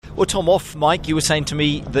Well, Tom, off mic, you were saying to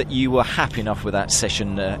me that you were happy enough with that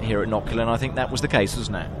session here at Knockhill, and I think that was the case,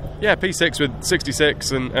 wasn't it? Yeah, P6 with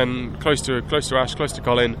 66 and close to Ash, close to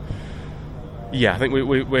Colin. Yeah, I think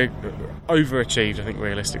we're overachieved. I think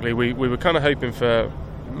realistically, we were kind of hoping for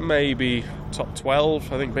maybe top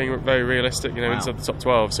 12. I think being very realistic, Wow. inside the top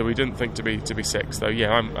 12. So we didn't think to be 6. Though,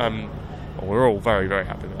 yeah, we're all very, very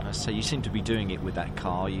happy with that. So you seem to be doing it with that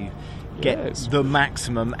car. You get the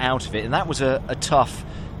maximum out of it, and that was a tough,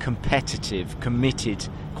 competitive, committed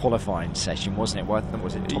qualifying session, wasn't it?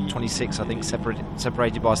 Was it top 26? I think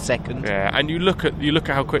separated by a second. Yeah, and you look at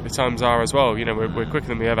how quick the times are as well. We're quicker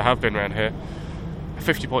than we ever have been around here.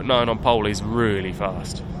 50.9 on pole is really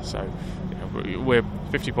fast. So we're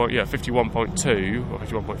 51.2 or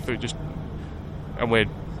 51.3 and we're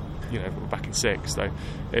back in 6th. So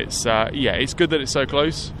it's good that it's so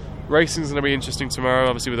close. Racing's going to be interesting tomorrow,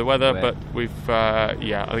 obviously with the weather, but we've I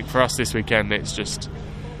think for us this weekend it's just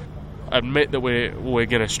admit that we're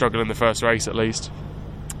going to struggle in the first race at least.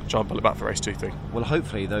 Try and pull it back for race 2, 3. Well,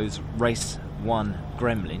 hopefully those race 1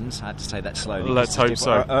 gremlins, I had to say that slowly, let's hope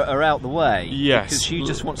so, are out the way. Yes, because you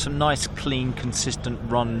just want some nice, clean, consistent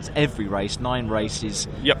runs every race, 9 races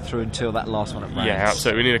through until that last one at Rams. Yeah,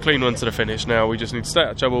 absolutely. We need a clean one to the finish now. We just need to stay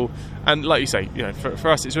out of trouble. And like you say, for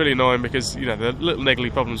us it's really annoying because the little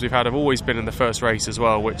niggly problems we've had have always been in the first race as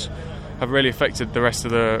well, which have really affected the rest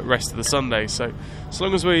of the Sunday. So as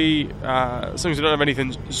long as we don't have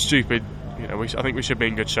anything stupid, I think we should be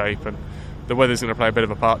in good shape, and the weather's going to play a bit of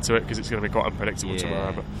a part to it because it's going to be quite unpredictable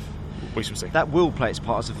tomorrow, but we shall see. That will play its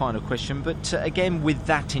part as a final question, but again, with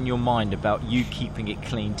that in your mind about you keeping it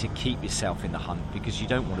clean to keep yourself in the hunt, because you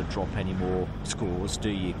don't want to drop any more scores, do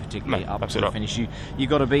you? Particularly up to the finish. You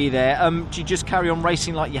got to be there. Do you just carry on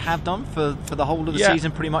racing like you have done for the whole of the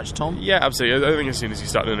season, pretty much, Tom? Yeah, absolutely. I think as soon as you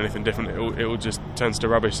start doing anything different, it will just turns to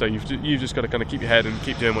rubbish. So you've just got to kind of keep your head and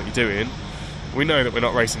keep doing what you're doing. We know that we're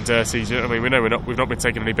not racing dirty. I mean, we know we've not been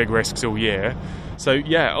taking any big risks all year. So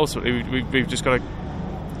yeah, ultimately we've just got to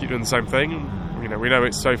keep doing the same thing. We know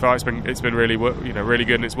it's so far it's been really really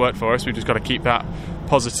good and it's worked for us. We've just got to keep that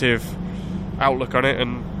positive outlook on it,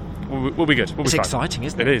 and we'll be good. It's exciting,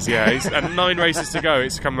 isn't it? It is, yeah. And 9 races to go.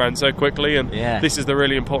 It's come around so quickly, and this is the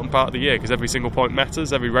really important part of the year because every single point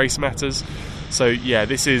matters, every race matters. So yeah,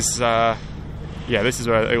 this is where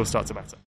it will start to matter.